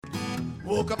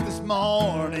Woke up this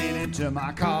morning into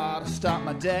my car to start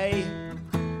my day.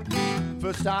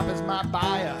 First stop is my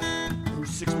buyer, who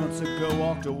 6 months ago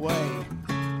walked away.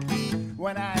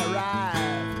 When I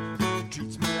arrive, he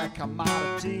treats me like a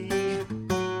commodity.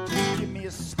 Give me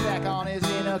a spec on his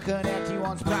interconnect, he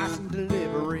wants price and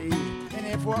delivery. And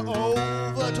if we're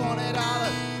over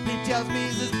 $20, he tells me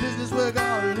it's this business we're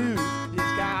gonna lose.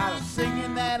 He's got us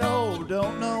singing that old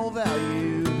don't know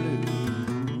value blues.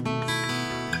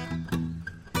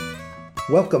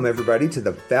 Welcome, everybody, to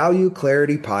the Value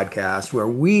Clarity Podcast, where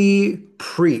we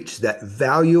preach that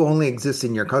value only exists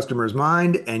in your customer's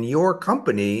mind and your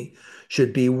company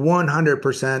should be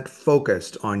 100%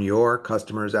 focused on your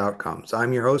customers' outcomes.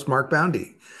 I'm your host, Mark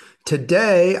Boundy.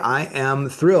 Today, I am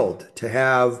thrilled to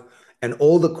have an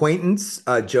old acquaintance,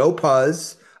 Joe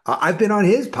Puz. I've been on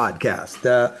his podcast,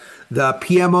 the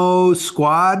PMO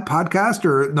Squad podcast,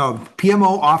 or no,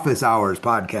 PMO Office Hours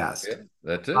podcast. Yeah,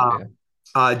 that's it.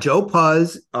 Joe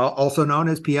Puz, also known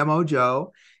as PMO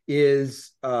Joe,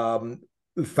 is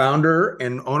founder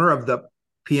and owner of the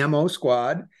PMO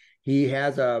Squad. He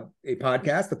has a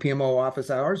podcast, the PMO Office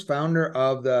Hours, founder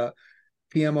of the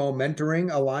PMO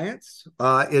Mentoring Alliance,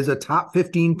 is a top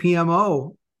 15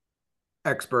 PMO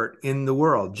expert in the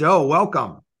world. Joe,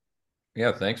 welcome.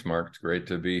 Yeah, thanks, Mark. It's great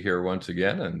to be here once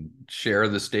again and share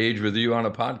the stage with you on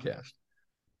a podcast.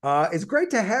 It's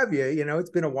great to have you. You know, it's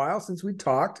been a while since we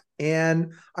talked.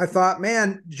 And I thought,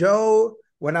 man, Joe,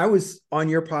 when I was on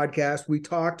your podcast, we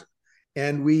talked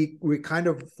and we kind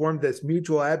of formed this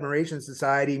mutual admiration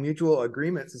society, mutual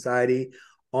agreement society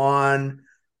on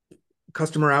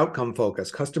customer outcome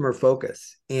focus, customer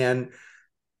focus. And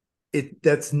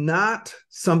that's not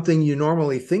something you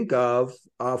normally think of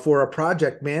for a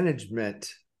project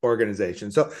management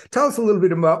organization. So tell us a little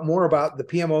bit more about the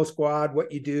PMO Squad,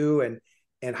 what you do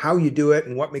and how you do it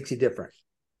and what makes you different.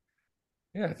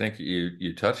 Yeah, I think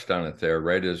you touched on it there,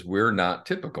 right? Is we're not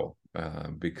typical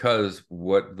because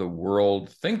what the world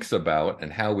thinks about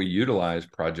and how we utilize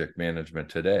project management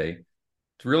today,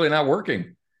 it's really not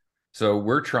working. So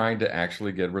we're trying to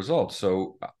actually get results.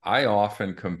 So I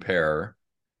often compare,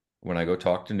 when I go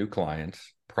talk to new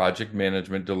clients, project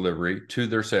management delivery to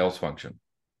their sales function.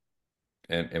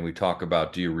 And we talk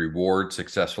about, do you reward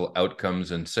successful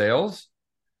outcomes in sales?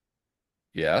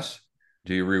 Yes.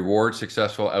 Do you reward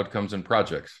successful outcomes in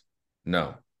projects?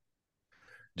 No.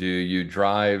 Do you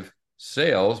drive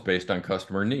sales based on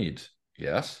customer needs?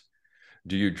 Yes.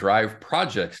 Do you drive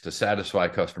projects to satisfy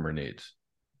customer needs?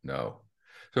 No.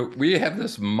 So we have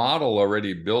this model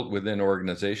already built within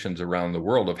organizations around the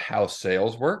world of how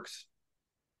sales works.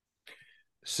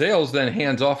 Sales then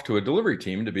hands off to a delivery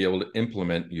team to be able to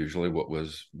implement usually what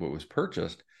was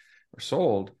purchased or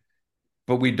sold.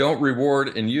 But we don't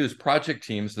reward and use project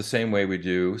teams the same way we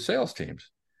do sales teams.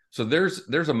 So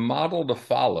there's a model to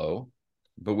follow,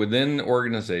 but within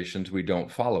organizations, we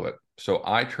don't follow it. So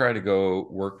I try to go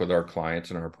work with our clients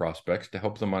and our prospects to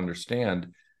help them understand,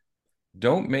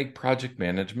 don't make project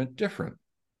management different.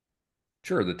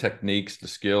 Sure, the techniques, the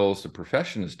skills, the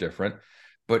profession is different,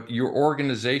 but your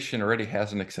organization already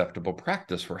has an acceptable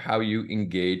practice for how you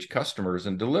engage customers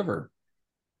and deliver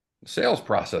the sales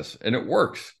process, and it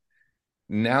works.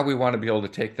 Now we want to be able to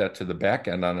take that to the back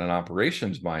end on an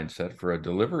operations mindset for a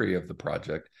delivery of the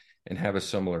project and have a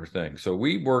similar thing. So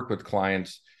we work with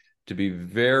clients to be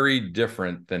very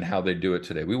different than how they do it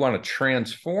today. We want to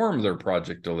transform their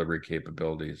project delivery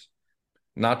capabilities,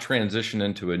 not transition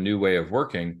into a new way of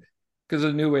working, because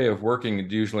a new way of working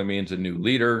usually means a new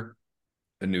leader,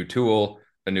 a new tool,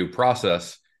 a new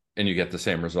process, and you get the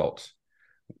same results.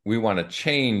 We want to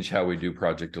change how we do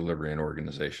project delivery in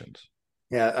organizations.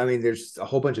 Yeah, I mean, there's a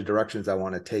whole bunch of directions I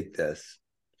want to take this.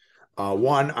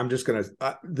 One, I'm just going to,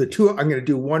 I'm going to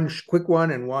do one quick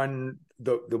one and one,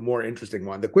 the more interesting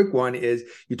one. The quick one is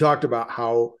you talked about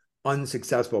how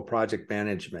unsuccessful project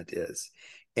management is.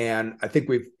 And I think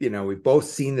we've both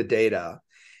seen the data.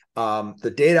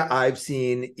 The data I've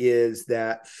seen is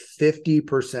that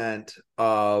 50%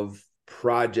 of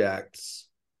projects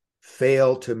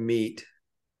fail to meet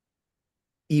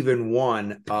even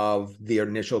one of the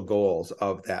initial goals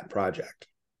of that project.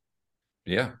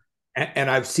 Yeah. And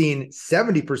I've seen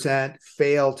 70%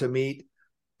 fail to meet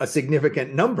a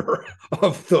significant number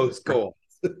of those goals.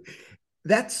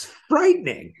 That's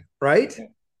frightening, right?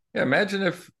 Yeah. Imagine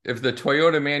if the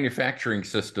Toyota manufacturing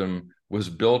system was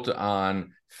built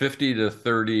on 50 to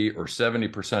 30 or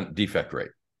 70% defect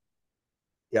rate.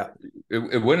 Yeah.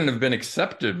 It wouldn't have been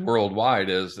accepted worldwide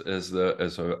as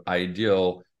an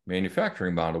ideal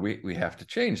manufacturing model. We have to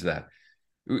change that.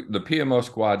 The PMO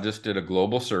Squad just did a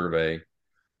global survey.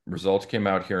 Results came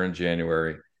out here in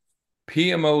January.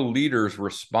 PMO leaders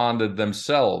responded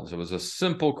themselves. It was a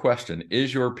simple question.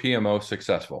 Is your PMO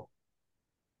successful?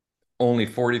 Only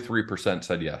 43%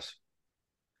 said yes.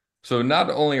 So not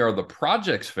only are the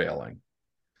projects failing,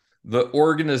 the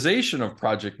organization of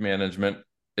project management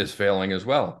is failing as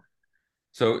well.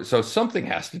 So something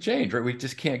has to change, right? We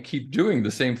just can't keep doing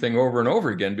the same thing over and over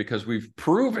again because we've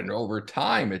proven over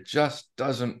time it just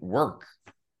doesn't work.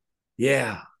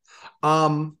 Yeah.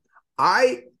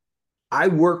 I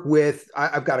work with,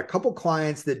 I've got a couple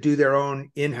clients that do their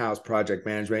own in-house project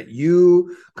management.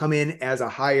 You come in as a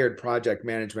hired project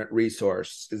management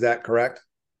resource. Is that correct?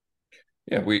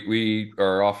 Yeah, we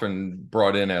are often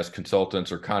brought in as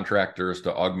consultants or contractors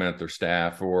to augment their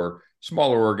staff, or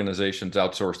smaller organizations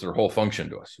outsource their whole function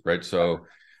to us, right? So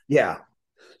yeah.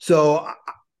 So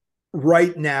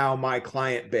right now, my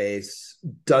client base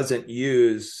doesn't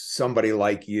use somebody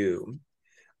like you.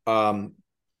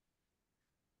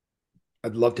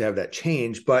 I'd love to have that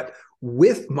change, but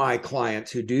with my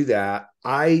clients who do that,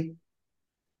 I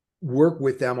work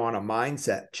with them on a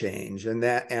mindset change, and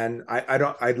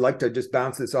I'd like to just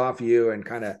bounce this off you and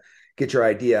kind of get your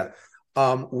idea.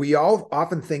 We all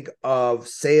often think of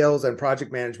sales and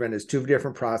project management as two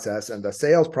different processes, and the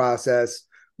sales process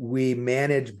we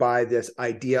manage by this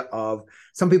idea of,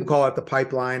 some people call it the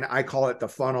pipeline, I call it the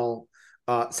funnel.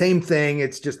 Same thing.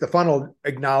 It's just the funnel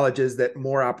acknowledges that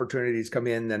more opportunities come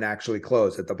in than actually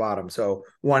close at the bottom. So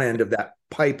one end of that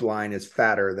pipeline is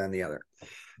fatter than the other.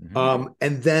 Mm-hmm.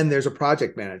 And then there's a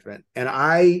project management. And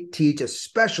I teach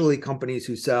especially companies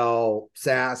who sell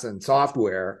SaaS and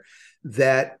software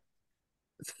that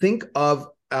think of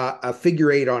a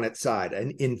figure eight on its side,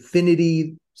 an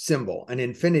infinity symbol, an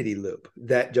infinity loop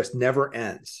that just never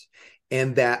ends.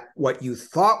 And that what you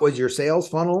thought was your sales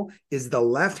funnel is the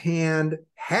left-hand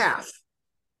half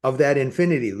of that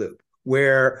infinity loop,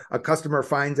 where a customer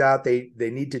finds out they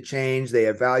need to change, they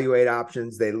evaluate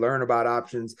options, they learn about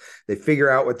options, they figure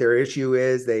out what their issue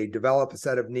is, they develop a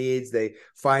set of needs, they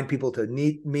find people to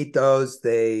meet those,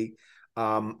 they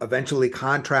eventually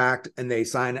contract, and they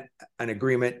sign an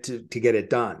agreement to get it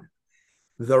done.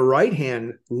 The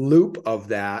right-hand loop of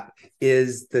that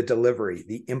is the delivery,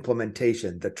 the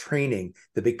implementation, the training,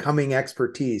 the becoming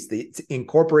expertise, the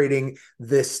incorporating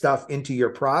this stuff into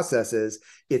your processes.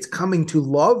 It's coming to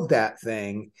love that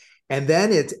thing. And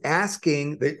then it's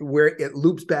asking, where it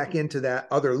loops back into that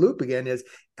other loop again, is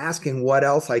asking what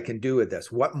else I can do with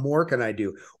this. What more can I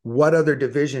do? What other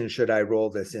division should I roll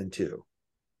this into?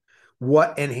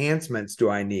 What enhancements do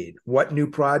I need? What new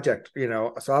project,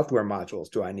 software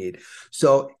modules do I need?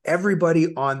 So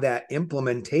everybody on that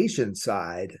implementation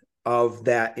side of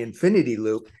that infinity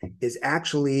loop is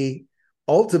actually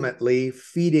ultimately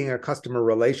feeding a customer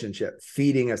relationship,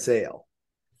 feeding a sale.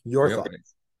 Your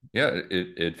thoughts? Yeah,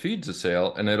 it feeds a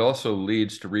sale, and it also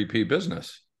leads to repeat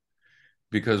business.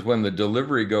 Because when the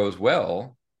delivery goes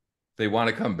well, they want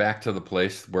to come back to the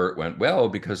place where it went well,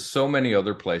 because so many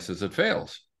other places it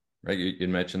fails. Right? You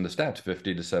mentioned the stats,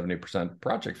 50 to 70%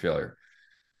 project failure.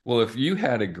 Well, if you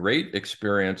had a great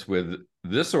experience with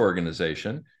this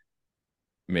organization,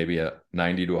 maybe a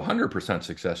 90 to 100%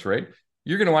 success rate,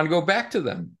 you're going to want to go back to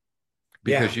them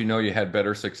because you know you had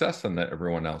better success than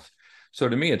everyone else. So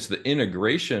to me, it's the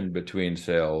integration between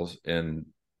sales and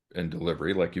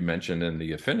delivery, like you mentioned in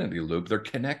the affinity loop. They're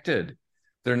connected.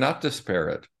 They're not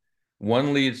disparate.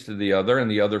 One leads to the other, and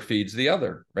the other feeds the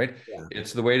other, right? Yeah.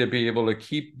 It's the way to be able to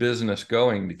keep business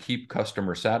going, to keep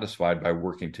customers satisfied by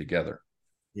working together.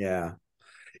 Yeah.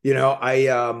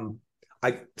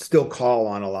 I still call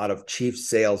on a lot of chief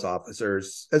sales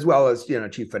officers, as well as,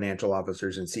 chief financial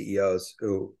officers and CEOs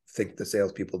who think the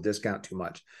salespeople discount too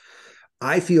much.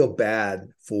 I feel bad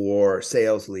for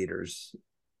sales leaders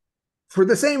for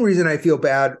the same reason I feel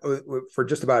bad for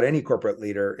just about any corporate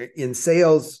leader. In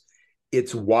sales,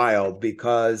 it's wild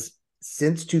because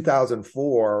since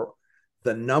 2004,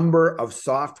 the number of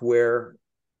software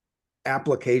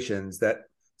applications that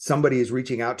somebody is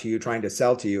reaching out to you, trying to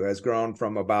sell to you, has grown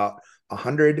from about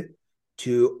 100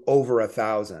 to over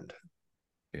 1,000.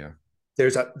 Yeah.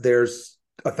 There's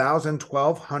 1,000,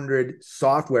 1,200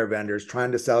 software vendors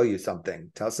trying to sell you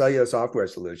something, to sell you a software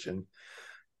solution.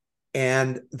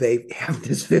 And they have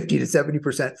this 50 to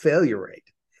 70% failure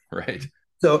rate. Right.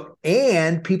 So,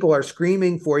 and people are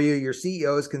screaming for you. Your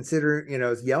CEO is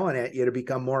is yelling at you to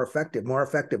become more effective, more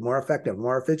effective, more effective,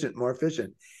 more efficient, more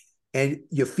efficient. And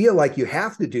you feel like you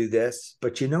have to do this,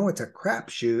 but it's a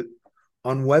crapshoot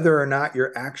on whether or not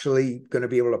you're actually going to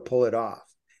be able to pull it off.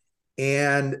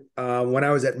 And when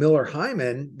I was at Miller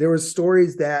Heiman, there was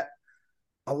stories that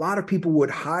a lot of people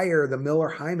would hire the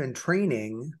Miller Heiman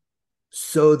training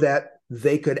so that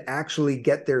they could actually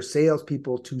get their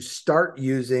salespeople to start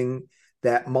using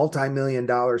that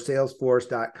multi-million-dollar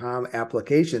Salesforce.com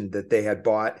application that they had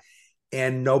bought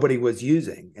and nobody was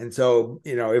using. And so,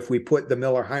 if we put the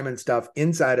Miller-Heiman stuff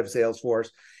inside of Salesforce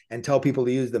and tell people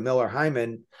to use the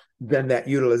Miller-Heiman, then that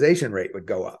utilization rate would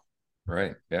go up.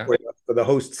 Right. Yeah. For the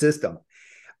host system.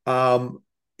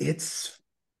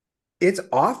 It's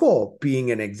awful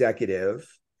being an executive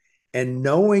and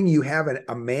knowing you have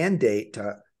a mandate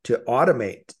to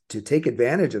automate, to take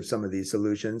advantage of some of these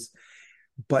solutions,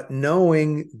 but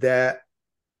knowing that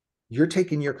you're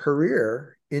taking your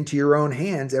career into your own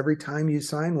hands every time you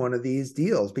sign one of these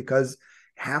deals, because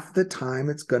half the time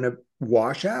it's going to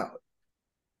wash out.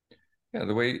 Yeah,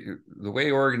 the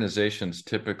way organizations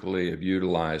typically have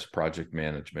utilized project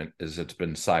management is it's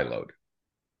been siloed,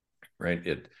 right?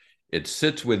 It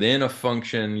sits within a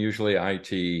function, usually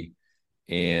IT,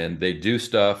 and they do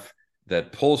stuff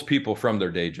that pulls people from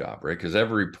their day job, right? Because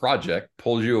every project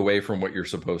pulls you away from what you're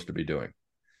supposed to be doing.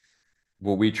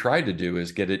 What we try to do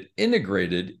is get it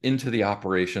integrated into the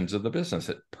operations of the business.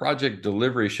 Project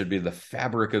delivery should be the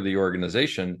fabric of the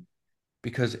organization,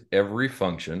 because every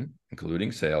function,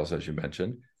 including sales, as you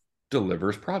mentioned,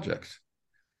 delivers projects.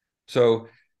 So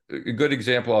a good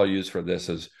example I'll use for this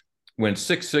is when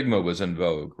Six Sigma was in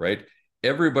vogue, right?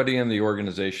 Everybody in the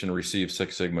organization received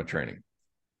Six Sigma training.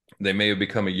 They may have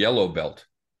become a yellow belt,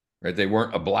 right? They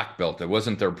weren't a black belt. It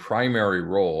wasn't their primary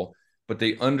role, but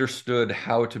they understood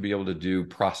how to be able to do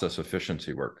process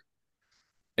efficiency work.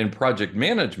 In project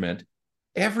management,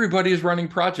 everybody is running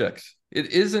projects.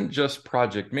 It isn't just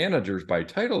project managers by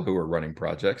title who are running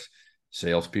projects.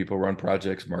 Salespeople run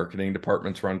projects, marketing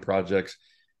departments run projects,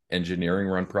 engineering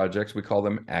run projects. We call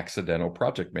them accidental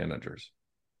project managers.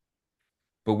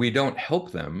 But we don't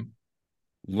help them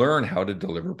learn how to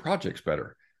deliver projects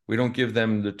better. We don't give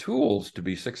them the tools to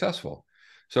be successful.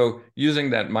 So using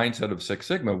that mindset of Six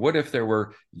Sigma, what if there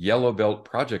were yellow belt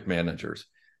project managers?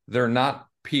 They're not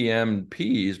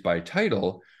PMPs by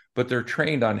title, but they're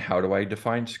trained on how do I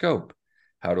define scope?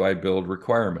 How do I build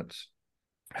requirements?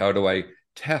 How do I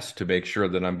test to make sure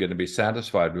that I'm going to be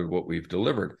satisfied with what we've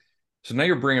delivered? So now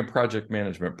you're bringing project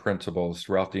management principles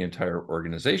throughout the entire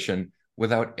organization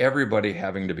without everybody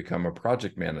having to become a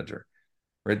project manager,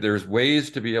 right? There's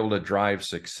ways to be able to drive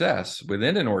success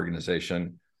within an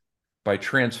organization by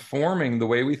transforming the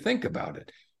way we think about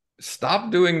it.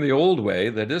 Stop doing the old way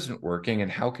that isn't working,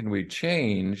 and how can we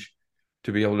change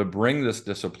to be able to bring this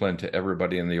discipline to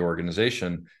everybody in the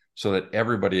organization so that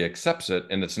everybody accepts it,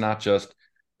 and it's not just,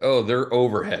 oh, they're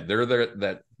overhead. They're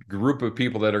that group of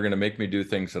people that are going to make me do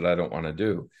things that I don't want to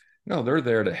do. No, they're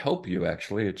there to help you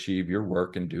actually achieve your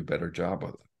work and do a better job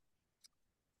with it.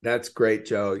 That's great,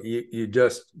 Joe. You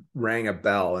just rang a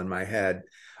bell in my head.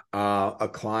 A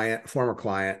former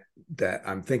client that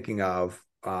I'm thinking of,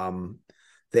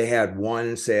 they had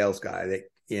one sales guy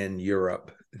in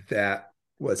Europe that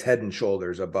was head and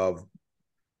shoulders above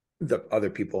the other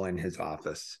people in his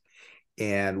office.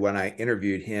 And when I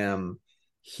interviewed him,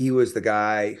 he was the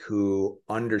guy who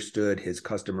understood his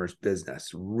customer's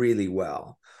business really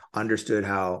well, understood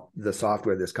how the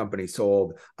software this company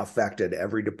sold affected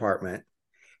every department.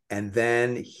 And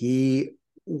then he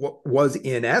was,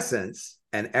 in essence,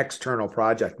 an external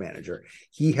project manager.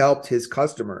 He helped his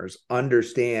customers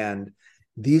understand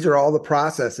these are all the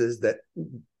processes that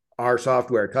our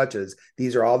software touches.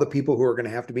 These are all the people who are going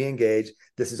to have to be engaged.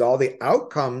 This is all the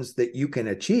outcomes that you can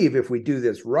achieve if we do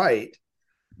this right.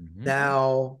 Mm-hmm.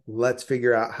 Now let's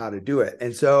figure out how to do it.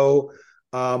 And so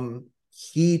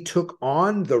he took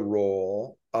on the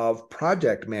role of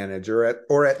project manager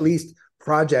or at least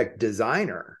project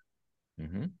designer,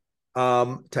 mm-hmm.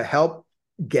 To help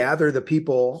gather the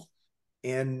people.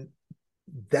 And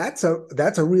that's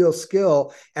a real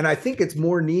skill. And I think it's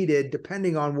more needed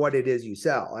depending on what it is you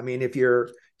sell. I mean, if you're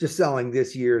just selling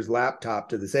this year's laptop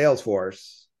to the sales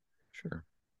force, sure,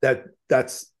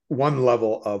 that's one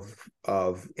level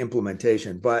of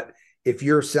implementation. But if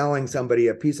you're selling somebody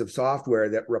a piece of software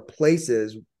that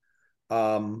replaces,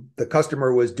 the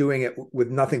customer was doing it with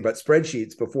nothing but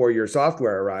spreadsheets before your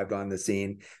software arrived on the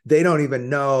scene, they don't even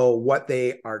know what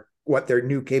their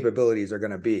new capabilities are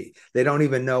going to be. They don't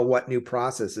even know what new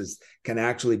processes can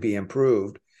actually be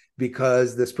improved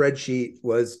because the spreadsheet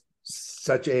was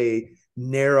such a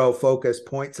narrow focus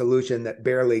point solution that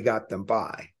barely got them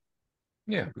by.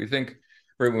 Yeah, we think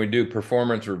when we do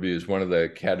performance reviews, one of the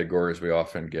categories we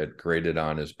often get graded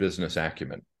on is business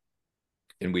acumen.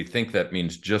 And we think that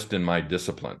means just in my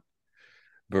discipline.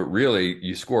 But really,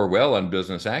 you score well on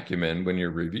business acumen when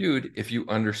you're reviewed if you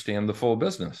understand the full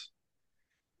business.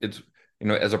 It's,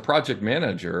 as a project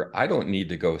manager, I don't need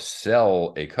to go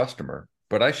sell a customer.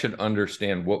 but I should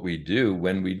understand what we do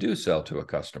when we do sell to a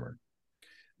customer.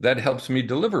 That helps me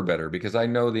deliver better because I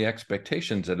know the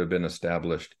expectations that have been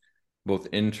established both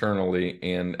internally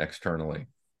and externally.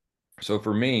 So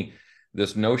for me,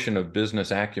 this notion of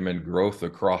business acumen growth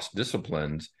across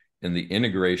disciplines and the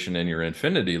integration in your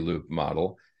infinity loop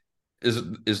model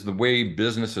is the way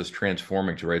business is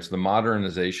transforming to, right? It's the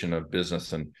modernization of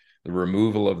business and the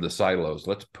removal of the silos.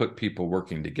 Let's put people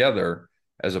working together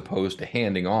as opposed to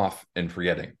handing off and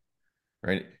forgetting,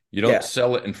 right? You don't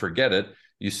sell it and forget it.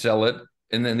 You sell it,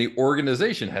 and then the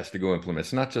organization has to go implement.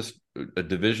 It's not just a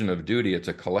division of duty. It's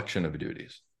a collection of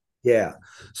duties. Yeah.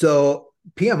 So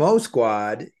PMO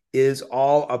Squad is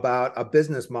all about a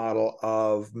business model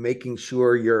of making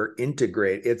sure you're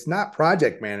integrated. It's not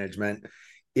project management.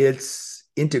 It's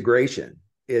integration.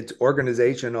 It's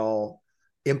organizational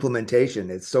implementation.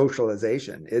 It's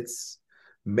socialization. It's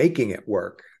making it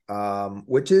work,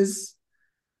 which is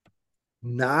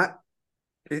not,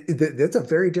 that's a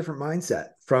very different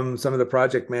mindset from some of the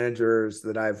project managers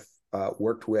that I've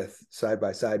worked with side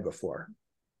by side before.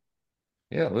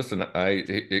 Yeah, listen,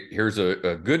 here's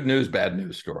a good news, bad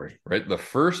news story, right? The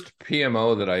first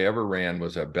PMO that I ever ran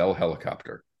was a Bell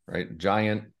helicopter, right?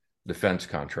 Giant defense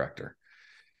contractor.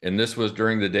 And this was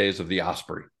during the days of the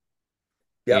Osprey.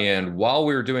 Yep. And while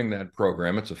we were doing that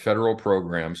program, it's a federal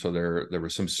program. So there were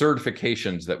some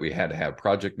certifications that we had to have,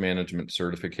 project management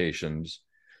certifications,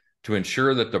 to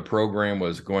ensure that the program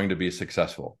was going to be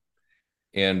successful.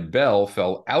 And Bell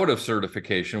fell out of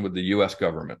certification with the US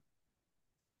government.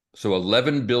 So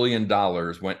 $11 billion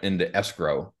went into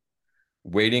escrow,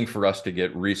 waiting for us to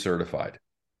get recertified.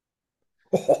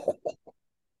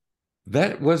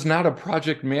 That was not a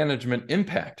project management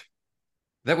impact.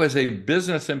 That was a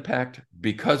business impact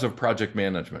because of project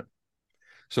management.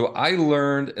 So I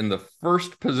learned in the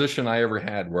first position I ever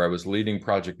had where I was leading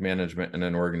project management in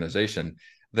an organization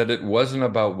that it wasn't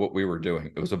about what we were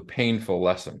doing. It was a painful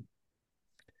lesson.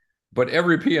 But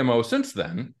every PMO since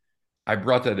then, I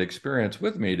brought that experience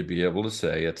with me to be able to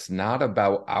say it's not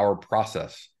about our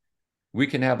process. We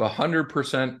can have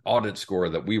 100% audit score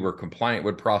that we were compliant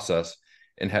with process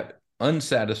and have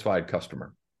unsatisfied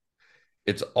customer.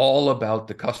 It's all about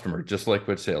the customer, just like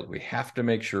with sales. We have to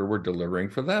make sure we're delivering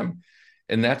for them.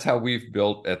 And that's how we've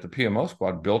built at the PMO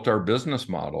Squad, built our business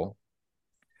model.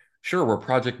 Sure, we're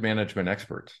project management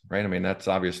experts, right? I mean, that's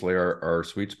obviously our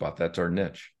sweet spot. That's our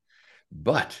niche.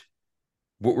 But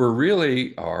what we're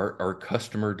really are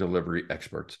customer delivery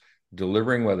experts,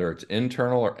 delivering whether it's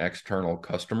internal or external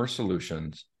customer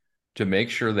solutions to make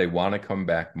sure they want to come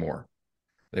back more.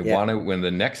 They want to, when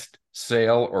the next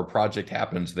sale or project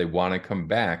happens, they want to come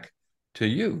back to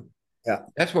you. Yeah.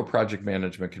 That's what project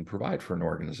management can provide for an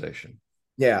organization.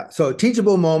 Yeah. So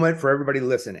teachable moment for everybody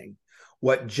listening.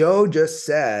 What Joe just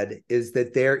said is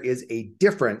that there is a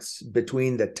difference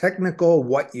between the technical,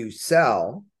 what you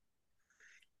sell,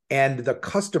 and the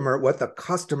customer, what the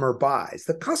customer buys.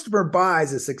 The customer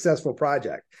buys a successful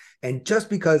project. And just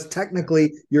because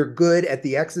technically you're good at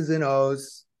the X's and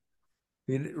O's,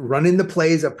 running the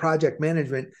plays of project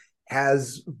management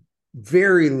has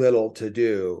very little to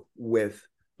do with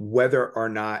whether or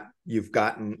not you've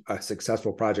gotten a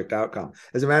successful project outcome.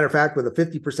 As a matter of fact, with a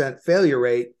 50% failure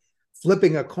rate,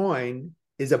 flipping a coin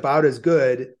is about as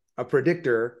good a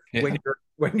predictor when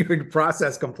you're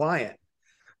process compliant.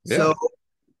 Yeah. So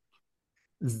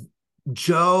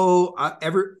Joe,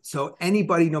 so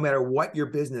anybody, no matter what your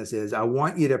business is, I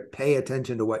want you to pay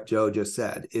attention to what Joe just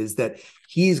said, is that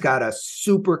he's got a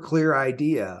super clear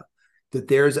idea that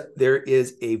there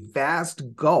is a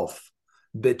vast gulf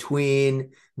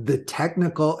between the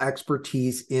technical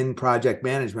expertise in project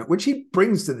management, which he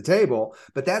brings to the table,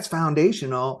 but that's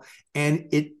foundational, and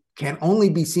it can only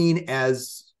be seen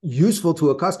as useful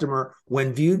to a customer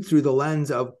when viewed through the lens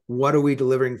of what are we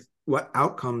delivering, what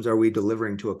outcomes are we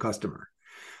delivering to a customer.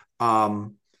 I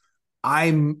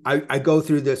go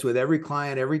through this with every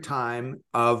client every time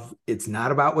of it's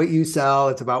not about what you sell,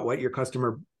 it's about what your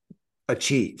customer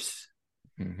achieves.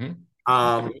 Mm-hmm.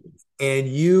 And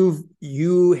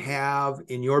you have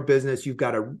in your business, you've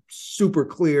got a super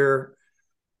clear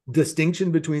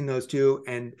distinction between those two.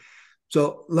 And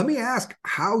so let me ask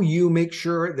how you make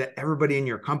sure that everybody in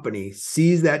your company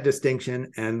sees that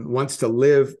distinction and wants to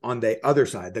live on the other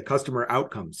side, the customer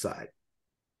outcomes side.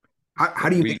 How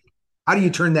do you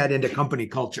turn that into company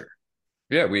culture?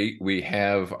 Yeah, we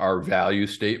have our value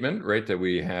statement, right, that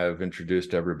we have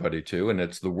introduced everybody to, and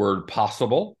it's the word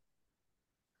possible,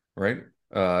 right?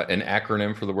 An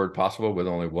acronym for the word possible with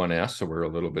only one S, so we're a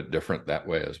little bit different that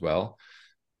way as well.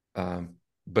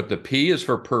 But the P is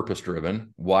for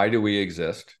purpose-driven. Why do we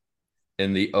exist?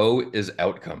 And the O is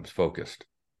outcomes focused.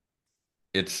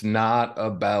 It's not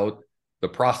about the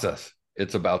process.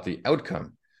 It's about the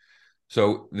outcome.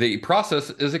 So the process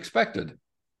is expected.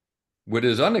 What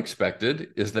is unexpected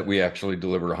is that we actually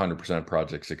deliver 100%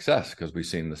 project success because we've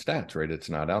seen the stats, right? It's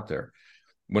not out there.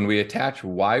 When we attach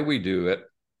why we do it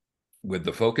with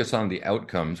the focus on the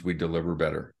outcomes, we deliver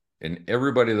better. And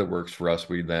everybody that works for us,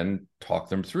 we then talk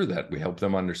them through that. We help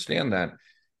them understand that.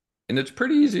 And it's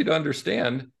pretty easy to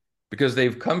understand because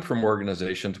they've come from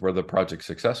organizations where the project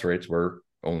success rates were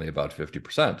only about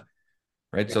 50%,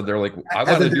 right? Yeah. So they're like, I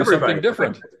want to do something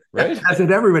different, right?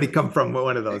 Hasn't everybody come from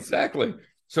one of those? Exactly.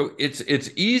 So it's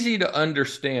easy to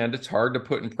understand. It's hard to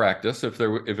put in practice. If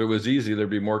it was easy, there'd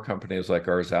be more companies like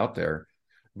ours out there.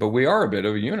 But we are a bit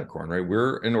of a unicorn, right?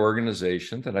 We're an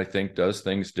organization that I think does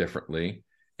things differently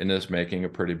and is making a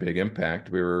pretty big impact.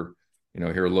 We were,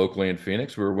 here locally in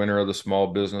Phoenix, we were winner of the Small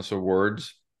Business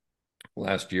Awards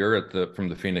last year from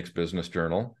the Phoenix Business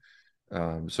Journal.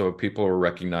 So people are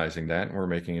recognizing that, and we're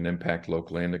making an impact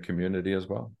locally in the community as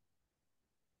well.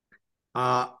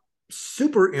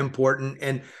 Super important.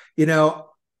 And,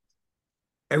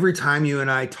 every time you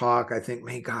and I talk, I think,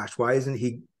 man, gosh, why isn't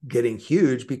he getting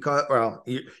huge? Because, well,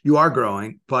 you are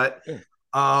growing, but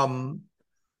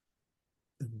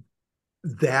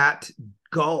that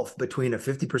gulf between a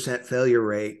 50% failure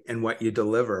rate and what you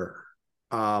deliver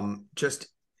just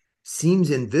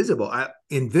seems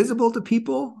invisible to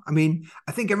people. I mean,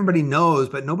 I think everybody knows,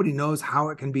 but nobody knows how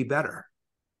it can be better.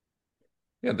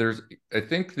 Yeah, I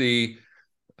think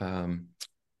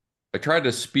I try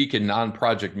to speak in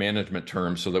non-project management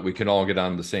terms so that we can all get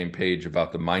on the same page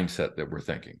about the mindset that we're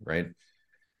thinking, right?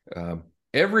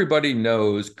 Everybody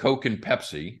knows Coke and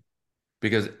Pepsi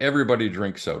because everybody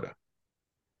drinks soda.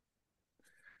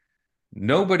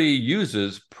 Nobody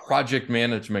uses project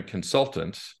management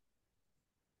consultants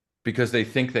because they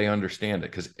think they understand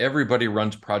it, because everybody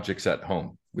runs projects at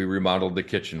home. We remodeled the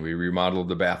kitchen. We remodeled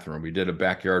the bathroom. We did a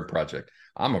backyard project.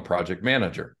 I'm a project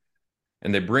manager.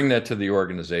 And they bring that to the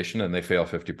organization and they fail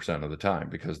 50% of the time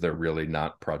because they're really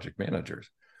not project managers.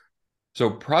 So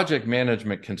project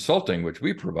management consulting, which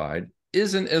we provide,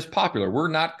 isn't as popular. We're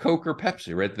not Coke or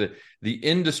Pepsi, right? The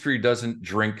industry doesn't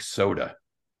drink soda,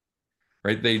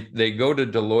 right? They go to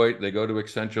Deloitte, they go to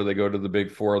Accenture, they go to the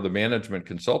big four of the management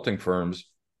consulting firms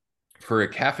for a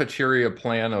cafeteria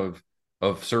plan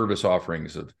of service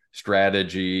offerings, of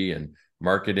strategy and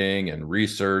marketing and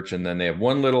research. And then they have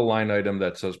one little line item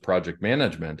that says project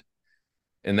management.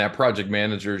 And that project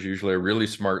manager is usually a really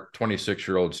smart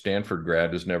 26-year-old Stanford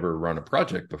grad who's never run a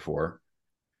project before.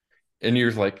 And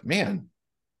you're like, man,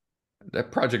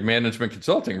 that project management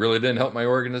consulting really didn't help my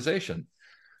organization.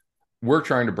 We're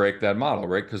trying to break that model,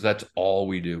 right? Because that's all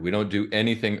we do. We don't do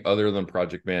anything other than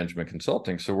project management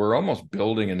consulting. So we're almost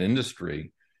building an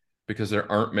industry because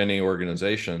there aren't many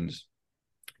organizations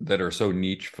that are so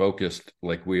niche focused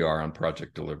like we are on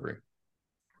project delivery.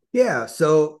 Yeah.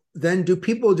 So then do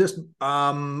people just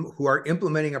who are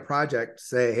implementing a project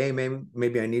say, hey,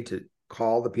 maybe I need to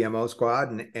call the PMO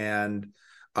squad and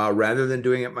rather than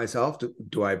doing it myself,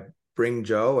 do I bring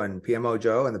Joe and PMO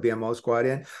Joe and the PMO squad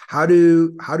in? How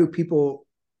do people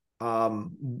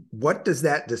what does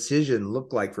that decision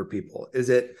look like for people? Is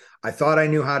it, I thought I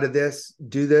knew how to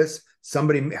do this.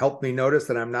 Somebody helped me notice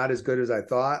that I'm not as good as I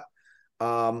thought.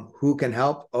 Who can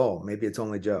help? Oh, maybe it's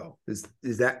only Joe. Is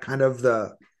that kind of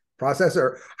the process,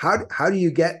 or how do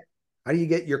you get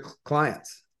your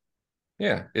clients?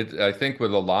 Yeah, I think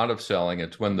with a lot of selling,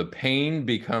 it's when the pain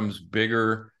becomes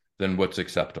bigger than what's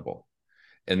acceptable,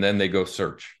 and then they go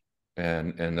search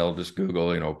and they'll just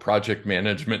Google, project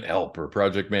management help or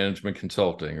project management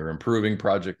consulting or improving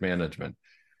project management.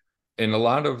 And a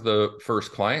lot of the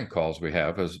first client calls we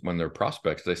have is when they're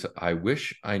prospects, they say, I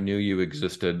wish I knew you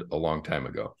existed a long time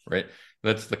ago, right?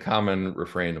 That's the common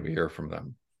refrain that we hear from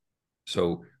them.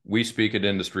 So we speak at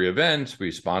industry events,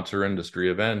 we sponsor industry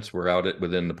events, we're out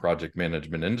within the project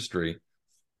management industry.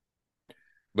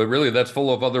 But really that's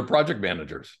full of other project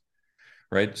managers,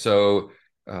 right? So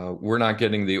we're not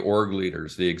getting the org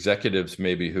leaders, the executives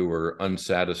maybe who are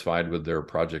unsatisfied with their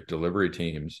project delivery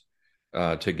teams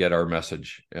to get our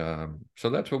message. So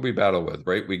that's what we battle with,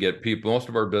 right? We get people, most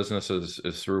of our business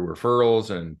is through referrals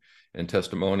and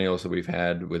testimonials that we've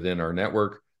had within our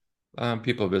network.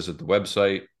 People visit the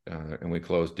website and we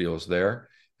close deals there.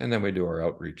 And then we do our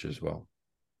outreach as well.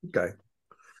 Okay.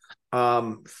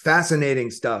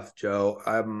 Fascinating stuff,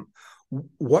 Joe.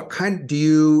 What kind, do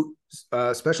you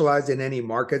specialize in any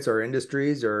markets or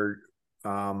industries, or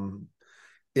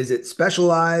is it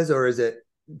specialized, or is it,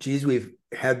 geez, we've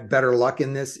had better luck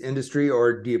in this industry,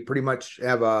 or do you pretty much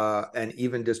have an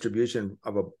even distribution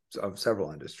of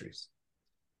several industries?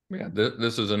 Yeah,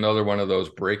 this is another one of those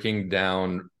breaking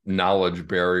down knowledge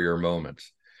barrier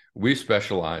moments. We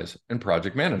specialize in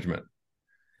project management.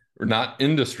 We're not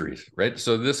industries, right?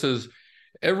 So this is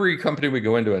every company we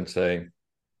go into and say,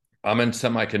 I'm in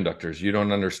semiconductors. You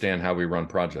don't understand how we run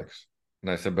projects. And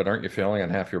I said, but aren't you failing on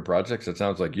half your projects? It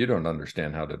sounds like you don't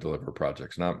understand how to deliver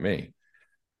projects, not me,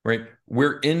 right?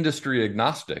 We're industry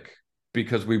agnostic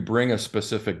because we bring a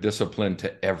specific discipline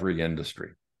to every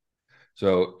industry.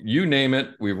 So you name it,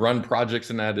 we run projects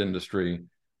in that industry,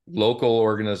 local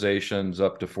organizations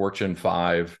up to Fortune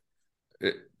 5,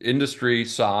 industry,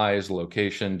 size,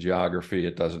 location, geography,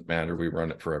 it doesn't matter. We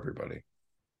run it for everybody.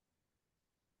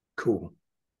 Cool.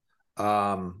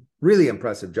 Really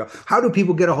impressive, Joe. How do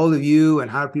people get a hold of you, and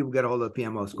how do people get a hold of the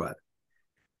PMO Squad?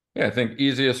 Yeah, I think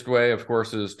easiest way, of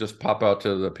course, is just pop out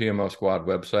to the PMO Squad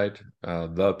website,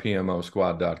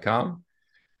 thepmosquad.com.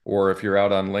 Or if you're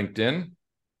out on LinkedIn,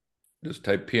 just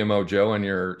type PMO Joe in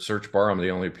your search bar. I'm the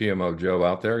only PMO Joe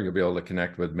out there. You'll be able to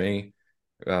connect with me.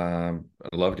 I'd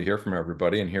love to hear from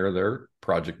everybody and hear their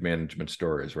project management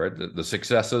stories, right? The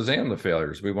successes and the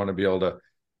failures. We want to be able to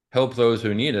help those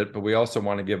who need it, but we also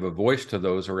want to give a voice to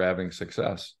those who are having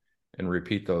success and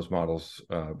repeat those models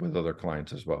with other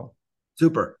clients as well.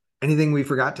 Super. Anything we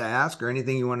forgot to ask or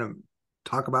anything you want to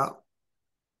talk about?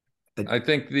 I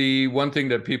think the one thing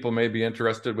that people may be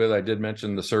interested with, I did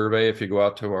mention the survey. If you go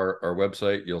out to our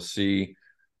website, you'll see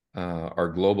our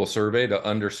global survey to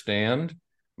understand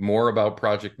more about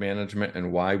project management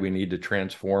and why we need to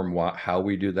transform how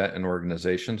we do that in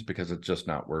organizations, because it's just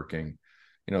not working.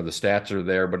 You know, the stats are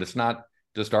there, but it's not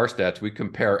just our stats. We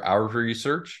compare our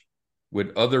research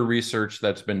with other research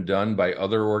that's been done by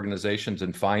other organizations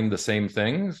and find the same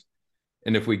things.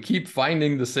 And if we keep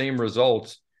finding the same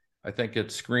results, I think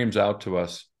it screams out to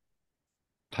us,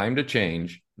 time to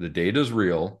change. The data is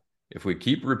real. If we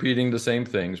keep repeating the same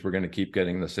things, we're going to keep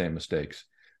getting the same mistakes.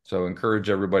 So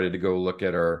encourage everybody to go look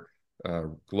at our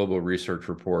global research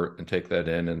report and take that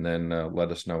in, and then let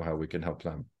us know how we can help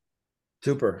them.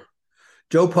 Super.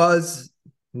 Joe Pusz,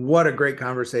 what a great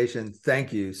conversation.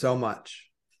 Thank you so much.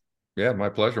 Yeah, my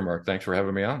pleasure, Mark. Thanks for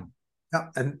having me on. Yeah,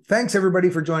 and thanks everybody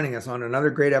for joining us on another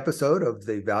great episode of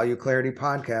the Value Clarity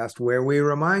Podcast, where we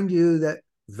remind you that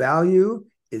value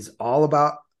is all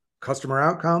about customer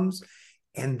outcomes,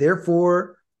 and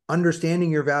therefore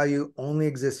understanding your value only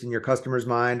exists in your customer's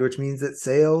mind, which means that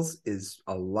sales is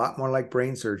a lot more like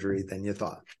brain surgery than you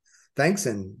thought. Thanks,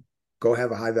 and go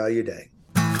have a high value day.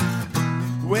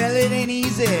 Well, it ain't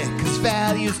easy, cause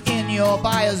value's in your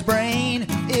buyer's brain.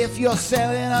 If you're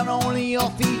selling on only your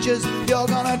features, you're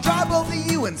gonna drive both of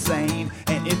you insane.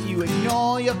 And if you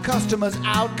ignore your customers'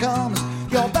 outcomes,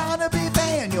 you're bound to be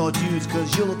paying your dues,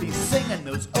 cause you'll be singing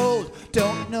those old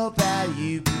don't know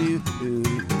value blues.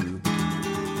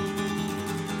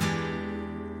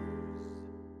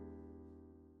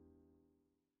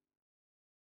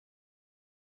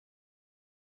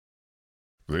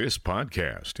 This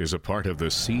podcast is a part of the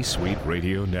C-Suite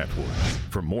Radio Network.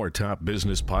 For more top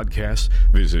business podcasts,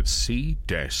 visit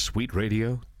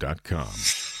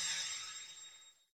c-suiteradio.com.